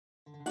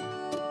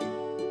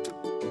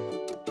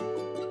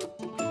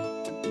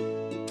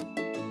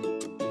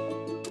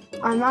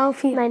I'm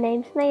Alfie. My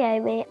name's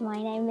Naomi.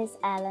 My name is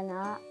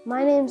Eleanor.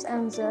 My name's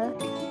Enza.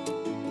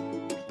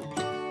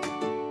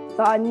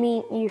 That I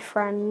meet new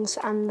friends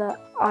and that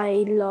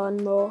I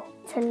learn more.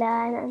 To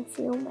learn and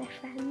see all my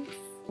friends.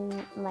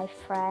 My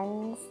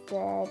friends,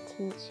 the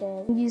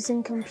teachers.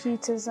 Using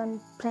computers and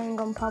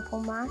playing on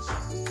Purple Mash.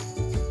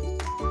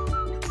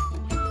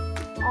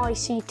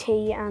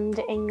 ICT and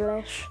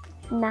English.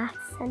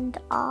 Maths and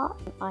art.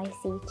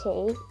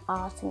 ICT,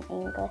 art and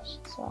English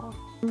as well.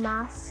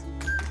 Math.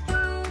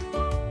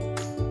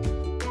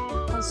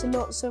 There's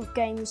lots of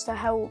games to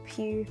help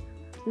you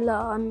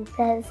learn.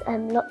 There's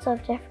lots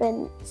of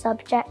different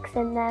subjects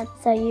in there,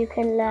 so you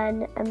can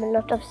learn a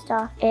lot of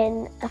stuff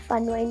in a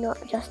fun way, not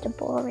just a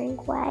boring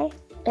way.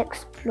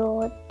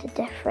 Explore the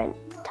different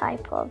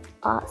type of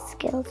art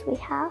skills we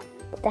have.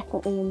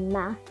 Definitely in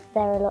math,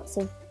 there are lots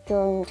of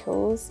drawing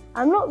tools.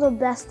 I'm not the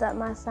best at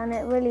maths and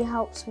it really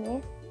helps me.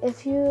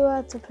 If you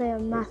were to play a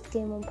math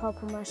game on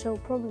Purple Mash, it'll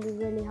probably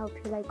really help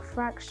you, like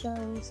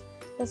fractions.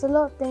 There's a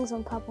lot of things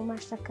on Purple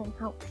Mash that can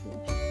help you.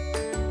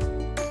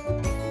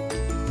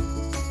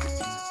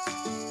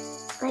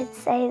 I'd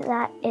say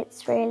that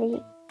it's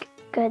really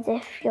good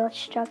if you're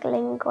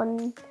struggling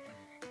on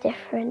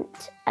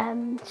different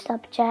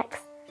subjects.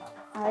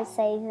 I would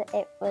say that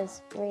it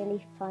was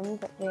really fun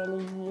but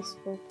really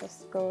useful for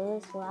school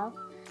as well.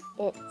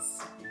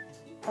 It's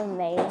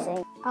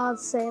amazing. I'd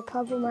say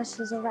Purple Mash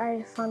is a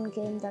very fun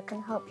game that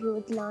can help you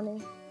with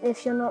learning.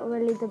 If you're not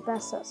really the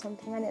best at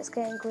something and it's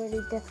getting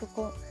really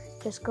difficult,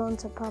 just go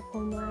into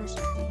Purple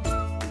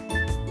Mash.